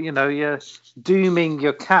 you're dooming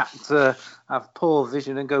your cat to have poor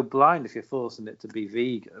vision and go blind if you're forcing it to be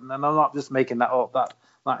vegan. And I'm not just making that up.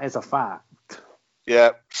 That is a fact.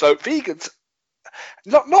 Yeah. So vegans,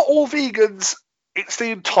 not all vegans. It's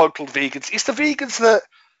the entitled vegans. It's the vegans that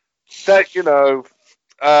it's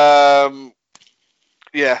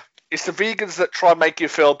the vegans that try and make you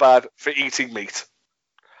feel bad for eating meat.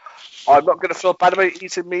 I'm not going to feel bad about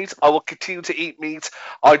eating meat. I will continue to eat meat.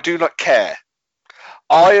 I do not care.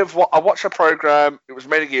 I watched a program. It was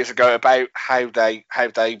many years ago about how they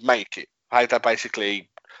make it, how they basically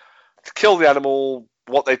kill the animal,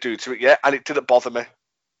 what they do to it. Yeah, and it didn't bother me.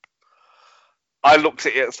 I looked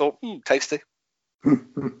at it and thought, tasty.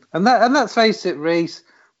 and let's face it, Reese.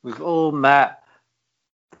 We've all met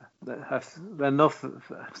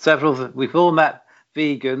We've all met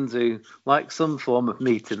vegans who like some form of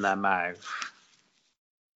meat in their mouth.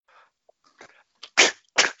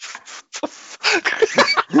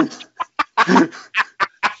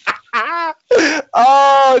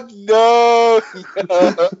 Oh no!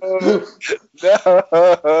 No!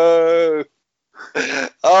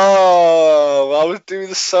 Oh, I was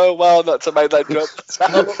doing so well not to make that joke.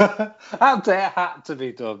 It had to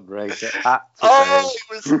be done, Grace. It had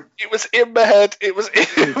to be. It was in my head. It was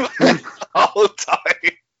in my head the whole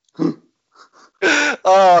time.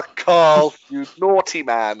 Oh, Carl, you naughty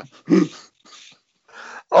man.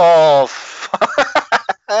 Oh.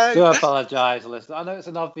 I do apologise, listener. I know it's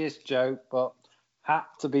an obvious joke, but had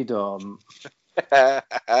to be done.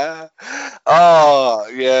 Oh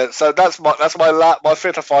yeah, so that's my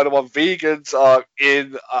fifth and final one. Vegans are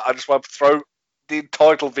in. I just want to throw the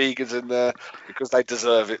entitled vegans in there because they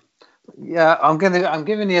deserve it. Yeah, I'm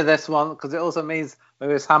giving you this one because it also means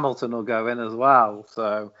Lewis Hamilton will go in as well.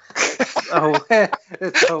 So it's a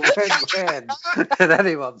win-win in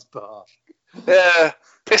anyone's part. Yeah,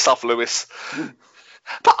 piss off, Lewis.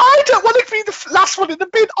 But I don't want to be the last one in the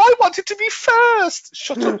bin. I want it to be first.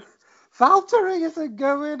 Shut up. Valtteri isn't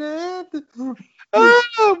going in.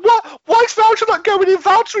 Why is Valtteri not going in?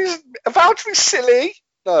 Valtteri's silly.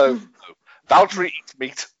 No. Valtteri eats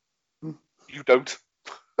meat. You don't.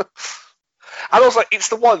 And also, it's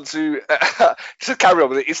the ones who just carry on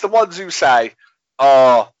with it. It's the ones who say,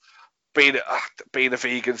 "Oh, being a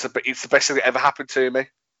vegan, it's the best thing that ever happened to me."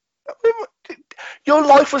 Your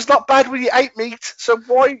life was not bad when you ate meat, so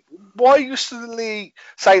why are you suddenly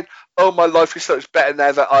saying, "Oh, my life is so much better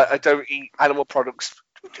now that I don't eat animal products"?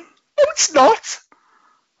 No, it's not.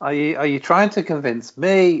 Are you trying to convince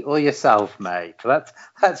me or yourself, mate?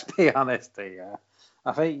 Let's be honest here.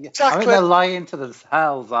 I think they're lying to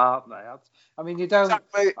themselves, aren't they? I mean, you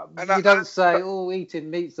don't say, "Oh,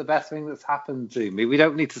 eating meat's the best thing that's happened to me." We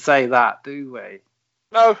don't need to say that, do we?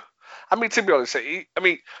 No, I mean, to be honest,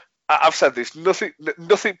 I've said this.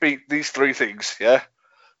 Nothing beat these three things. Yeah,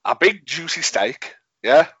 a big juicy steak.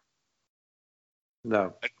 Yeah.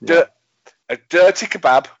 No. A dirty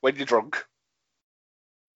kebab when you're drunk.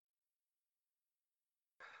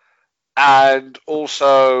 And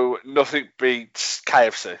also, nothing beats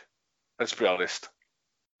KFC. Let's be honest.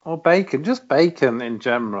 Or bacon, just bacon in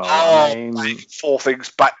general. Oh, I mean, four things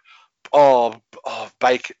back. Oh,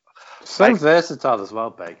 bacon. So bacon. Versatile as well,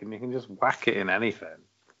 bacon. You can just whack it in anything.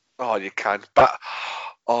 Oh, you can. But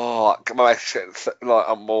I'm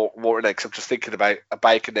more an eggs. I'm just thinking about a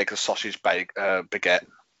bacon, egg, and sausage baguette.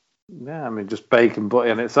 Yeah, I mean, just bacon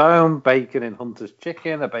butter on its own, bacon in Hunter's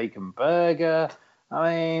chicken, a bacon burger.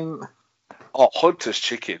 I mean, Hunter's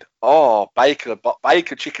chicken. Oh, bacon,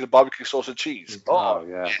 chicken, and barbecue sauce and cheese. Oh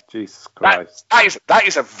yeah, Jesus Christ. That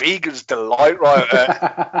is a vegan's delight, right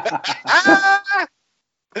there.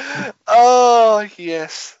 Oh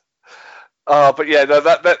yes. But yeah, no,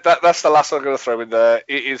 that's the last one I'm going to throw in there.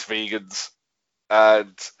 It is vegans,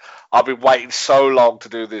 and I've been waiting so long to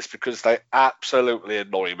do this because they absolutely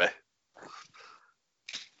annoy me.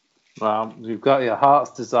 Well, you've got your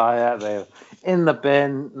heart's desire. They're in the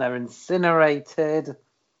bin. They're incinerated,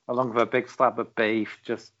 along with a big slab of beef.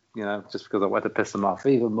 Just because I want to piss them off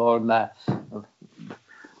even more in their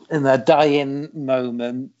dying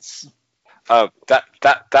moments.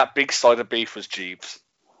 That big side of beef was Jeeves.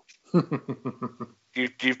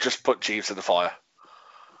 You've just put Jeeves in the fire.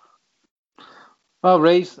 Well,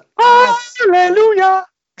 Reese, hallelujah.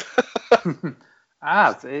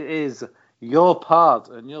 As it is your part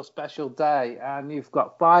and your special day, and you've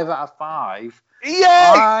got 5 out of 5. Yay!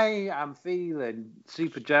 I am feeling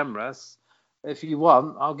super generous. If you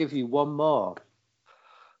want, I'll give you one more.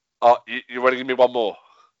 Oh, you want to give me one more?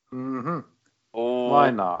 Mm-hmm. Oh.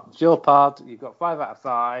 Why not? It's your part. You've got 5 out of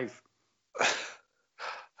 5.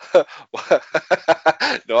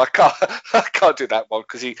 No, I can't do that one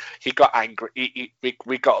because he got angry.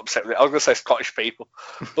 We got upset with it. I was going to say Scottish people,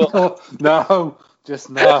 but no, just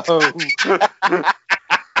no. I'm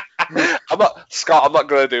not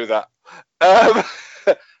going to do that. I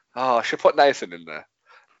should put Nathan in there.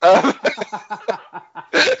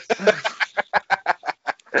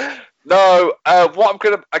 No,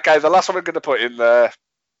 the last one I'm gonna put in there.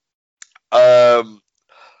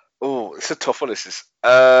 It's a tough one. This is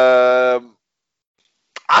Aston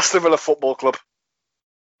Villa Football Club.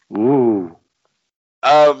 Ooh.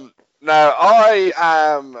 Now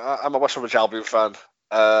I'm a West Bromwich Albion fan,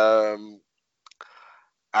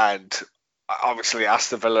 and obviously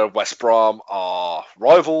Aston Villa and West Brom are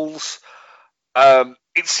rivals.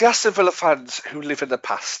 It's the Aston Villa fans who live in the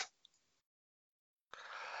past.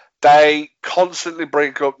 They constantly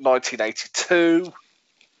bring up 1982.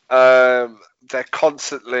 They're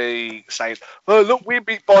constantly saying, "Oh, look, we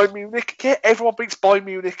beat Bayern Munich." Yeah, everyone beats Bayern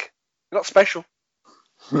Munich. You're not special.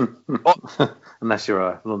 Unless you're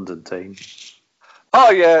a London team.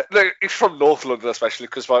 Oh, yeah. Look, it's from North London, especially,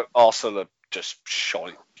 because Arsenal are just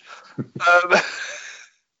shy.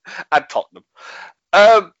 And Tottenham.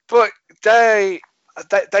 But they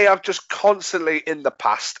are just constantly in the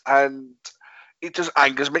past, and it just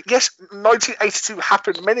angers me. Yes, 1982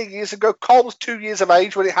 happened many years ago. Carl was 2 years of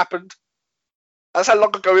age when it happened. That's how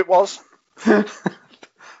long ago it was. Yeah,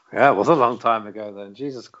 it was a long time ago then.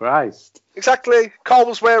 Jesus Christ. Exactly. Carl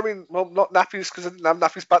was wearing, well, not nappies because I didn't have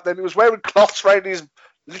nappies back then. He was wearing cloths around his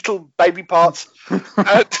little baby parts.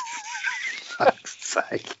 And fuck's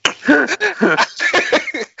sake.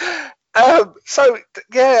 So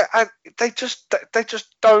yeah, and they just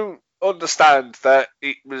don't understand that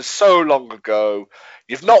it was so long ago.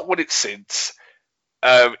 You've not won it since.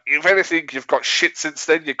 If anything, you've got shit since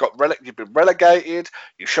then. You've been relegated.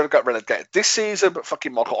 You should have got relegated this season, but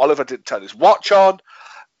fucking Michael Oliver didn't turn his watch on.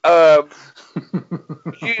 All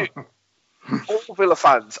Villa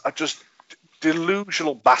fans are just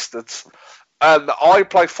delusional bastards. And I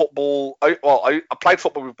play football. I played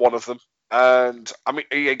football with one of them, and I mean,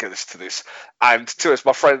 he ain't gonna listen to this. And to this,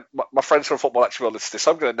 my friends from football actually will listen to this.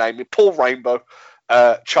 So I'm gonna name him Paul Rainbow,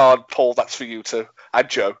 Chard, Paul. That's for you too, and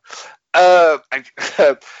Joe.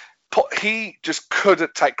 He just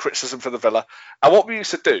couldn't take criticism for the Villa. And what we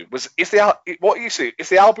used to do was, if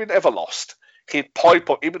the Albion ever lost, he'd pipe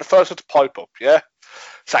up. He'd be the first one to pipe up, yeah,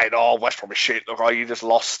 saying, "Oh, West Brom is shit. Look, you just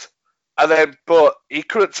lost." And then, but he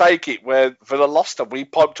couldn't take it when Villa lost and we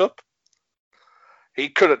piped up. He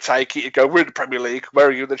couldn't take it. He'd go, "We're in the Premier League. Where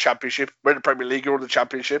are you in the Championship? We're in the Premier League. You're in the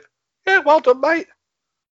Championship." Yeah, well done, mate.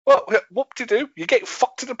 Well, what do you do? You get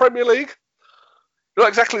fucked in the Premier League. You're not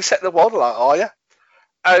exactly setting the world alight, are you?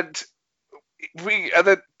 And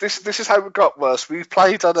then this is how it got worse. We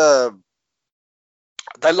played on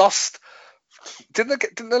they lost.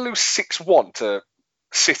 Didn't they lose 6-1 to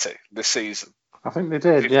City this season? I think they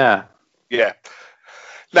did. Yeah. Yeah.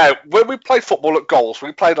 Now, when we played football at goals,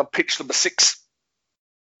 we played on pitch number 6.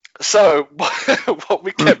 So what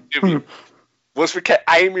we kept doing was we kept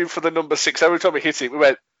aiming for the number 6. Every time we hit it, we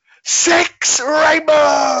went, "6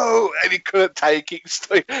 Rainbow!" And he couldn't take it.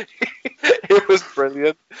 It was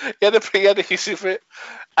brilliant. He had a hissy fit.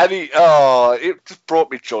 And it just brought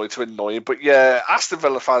me joy to annoy him. But yeah, Aston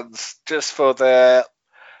Villa fans, just for their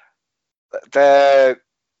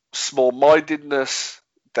small-mindedness,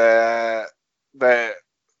 they're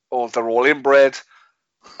all inbred.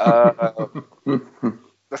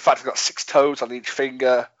 The fact they've got 6 toes on each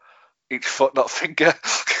finger, each foot, not finger.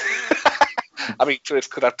 I mean, tourists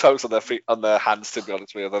could have toes on their feet, on their hands. To be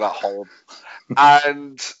honest with you, they're not horrible.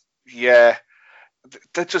 And yeah,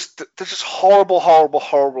 they're just horrible, horrible,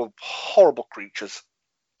 horrible, horrible creatures.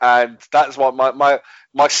 And that's why my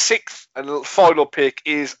 6th and final pick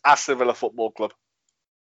is Aston Villa Football Club.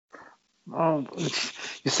 Oh,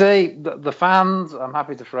 you see, the fans, I'm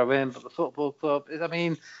happy to throw in, but the football club, I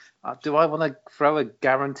mean, Do I want to throw a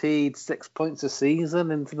guaranteed 6 points a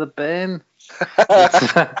season into the bin?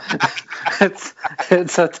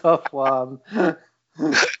 It's a tough one.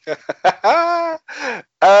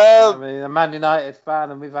 I mean, a Man United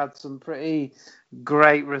fan, and we've had some pretty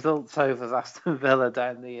great results over Aston Villa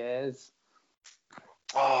down the years.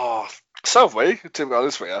 Oh, so have we, to be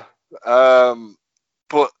honest with you.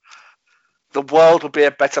 But the world would be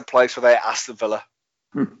a better place without Aston Villa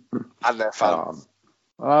and their fans.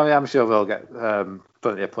 I'm sure we'll get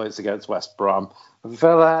plenty of points against West Brom.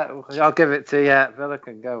 Villa, I'll give it to you. Villa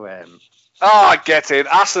can go in. Oh, I get it.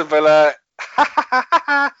 Aston Villa.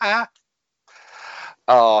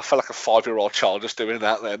 Oh, I felt like a 5-year-old child just doing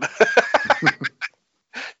that then.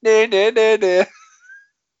 No.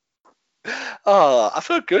 Oh, I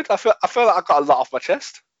feel good. I feel like I got a lot off my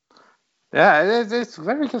chest. Yeah, it's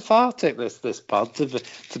very cathartic, this pod,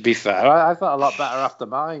 to be fair. I felt a lot better after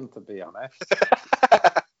mine, to be honest.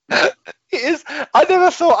 It is. I never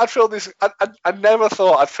thought I'd feel this. I never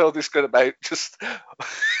thought I'd feel this good about just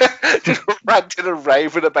ranting and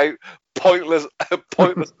raving about pointless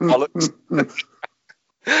bollocks.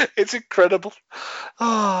 It's incredible.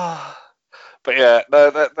 Oh. But yeah,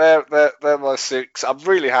 no, they're my 6. I'm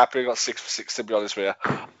really happy I got 6 for 6, to be honest with you.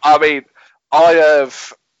 I mean,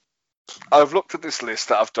 I've looked at this list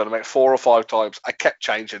that I've done about 4 or 5 times. I kept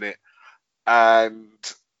changing it, and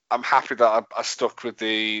I'm happy that I stuck with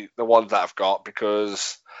the ones that I've got,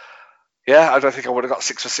 because yeah, I don't think I would have got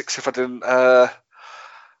 6 for 6 if I didn't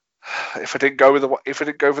go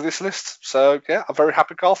with this list. So yeah, I'm very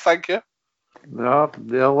happy, Carl. Thank you. No,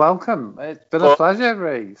 you're welcome. It's been a pleasure,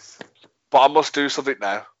 Reese. But I must do something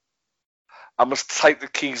now. I must take the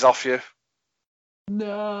keys off you.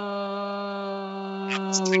 No.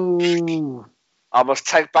 I must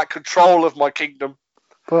take back control of my kingdom.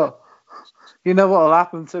 But you know what will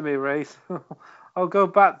happen to me, Reese? I'll go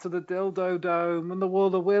back to the Dildo Dome and the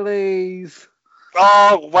Wall of Willies.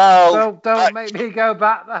 Oh, well. Don't make me go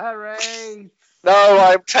back there, Reese. No,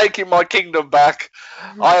 I'm taking my kingdom back.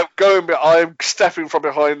 I am stepping from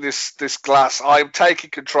behind this glass. I am taking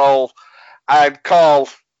control. And Carl,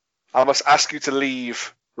 I must ask you to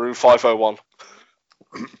leave room 501.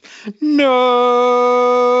 No.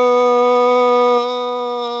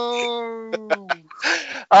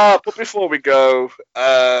 But before we go,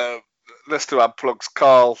 let's do our plugs.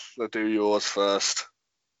 Carl, let's do yours first.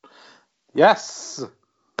 Yes,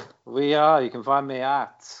 we are. You can find me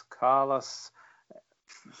at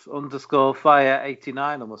Carlos_Fire89.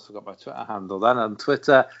 I must have got my Twitter handle then, on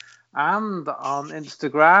Twitter and on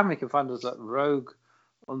Instagram. You can find us at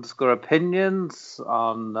Rogue_Opinions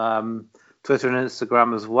on Twitter and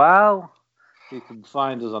Instagram as well. You can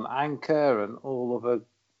find us on Anchor and all other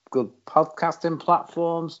good podcasting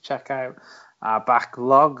platforms. Check out our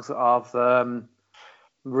backlogs of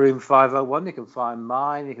Room 501. You can find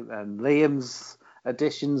mine, and Liam's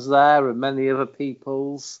editions there, and many other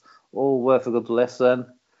people's. All worth a good listen.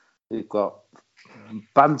 We've got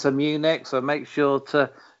Banter Munich, so make sure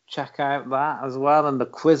to check out that as well, and the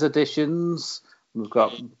quiz editions. We've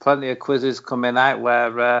got plenty of quizzes coming out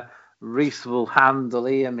where Reese will hand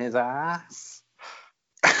Liam his ass.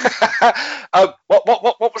 What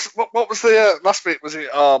was the last bit? Was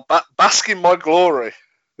it bask in my glory?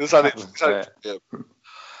 Is that it? Yeah.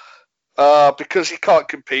 Because he can't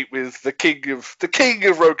compete with the king of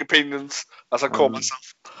Rogue Opinions, as I call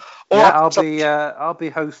myself. I'll be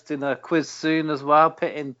hosting a quiz soon as well,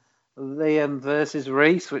 pitting Liam versus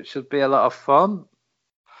Reese, which should be a lot of fun.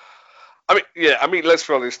 I mean, let's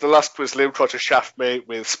be honest. The last quiz, Liam tried to shaft me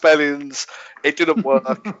with spellings. It didn't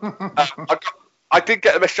work. I did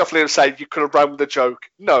get a message off Liam saying you could have run with the joke.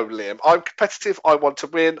 No, Liam, I'm competitive. I want to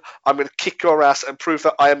win. I'm going to kick your ass and prove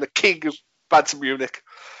that I am the king of Banter Munich.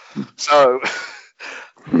 So,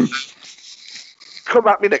 come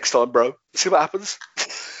at me next time, bro. See what happens.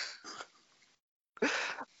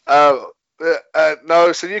 No,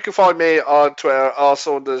 so you can find me on Twitter,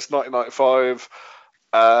 rsaunders1995.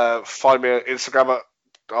 Find me on Instagram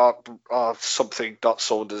at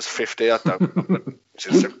something.saunders50. I don't know.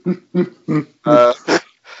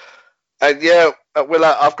 And yeah,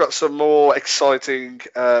 Willa, I've got some more exciting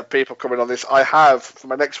people coming on this. I have, for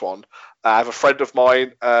my next one, I have a friend of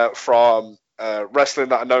mine from wrestling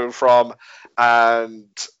that I know him from, and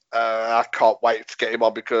I can't wait to get him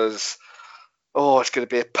on because it's going to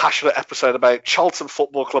be a passionate episode about Charlton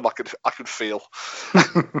Football Club. I can feel.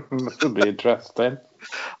 That could be interesting.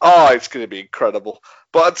 It's going to be incredible.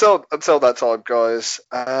 But until that time, guys,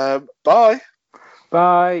 bye.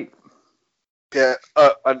 Bye. Yeah,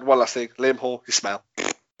 and one last thing, Liam Hall, you smell.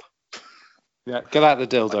 Yeah, get out the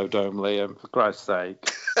Dildo Dome, Liam, for Christ's sake.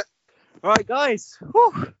 All right, guys.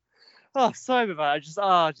 Whew. Oh, sorry about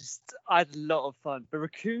that. I had a lot of fun. The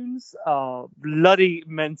raccoons are bloody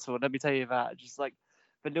mental. Let me tell you that. Just like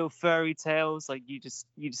the little furry tails, like you just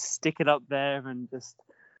stick it up there and just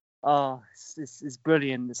it's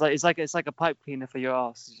brilliant. It's like a pipe cleaner for your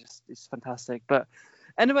ass. It's fantastic. But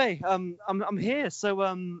anyway, I'm here. So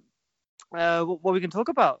what we can talk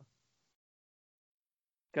about,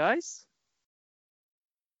 guys?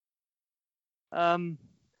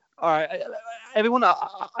 All right, everyone.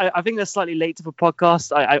 I think they're slightly late to the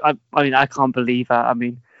podcast. I mean, I can't believe that. I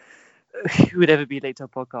mean, who would ever be late to a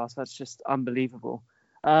podcast? That's just unbelievable.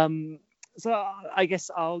 So I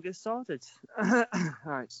guess I'll get started. All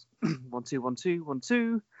right, 1 2 1 2 1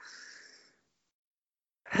 2.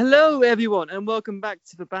 Hello, everyone, and welcome back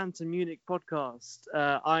to the Banter Munich podcast.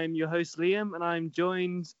 I'm your host Liam, and I'm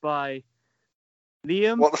joined by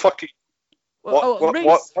Liam. What the fuck? Reese.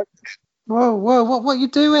 Whoa, what are you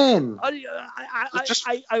doing?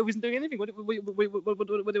 I wasn't doing anything. What are you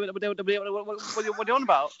on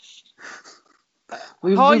about?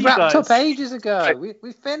 We wrapped up ages ago.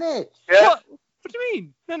 We finished. Yeah. What do you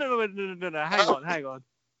mean? No. Hang on.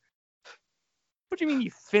 What do you mean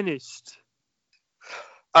you finished?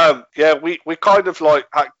 Yeah, we kind of like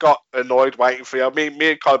got annoyed waiting for you.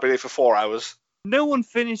 Me and Kyle been here for 4 hours. No one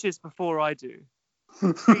finishes before I do.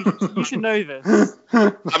 You should know this.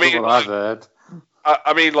 I mean, I've heard.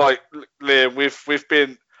 I mean, like, Liam,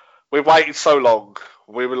 we've waited so long.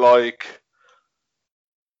 We were like,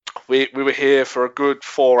 we were here for a good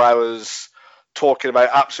 4 hours talking about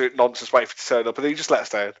absolute nonsense, waiting for it to turn up, and then you just let us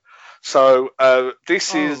down. So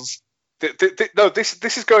this is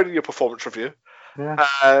going in your performance review. Yeah.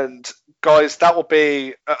 And guys, that will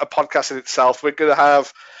be a podcast in itself. We're going to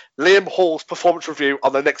have Liam Hall's performance review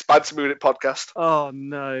on the next Banter Munich podcast. Oh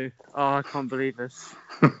no! Oh, I can't believe this.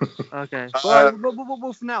 Okay.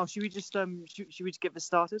 Well, for now, should we just get this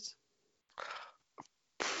started?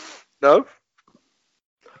 No.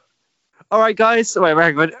 All right, guys. Wait,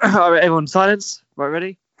 hang on. All right, everyone, silence. Right,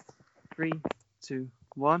 ready? 3, 2,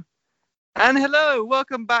 1. And hello,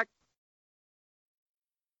 welcome back.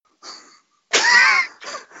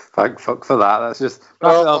 Thank fuck for that. That's just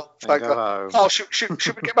thank God. Oh, should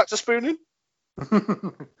we get back to spooning?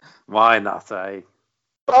 Why not, eh?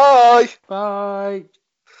 Bye. Bye.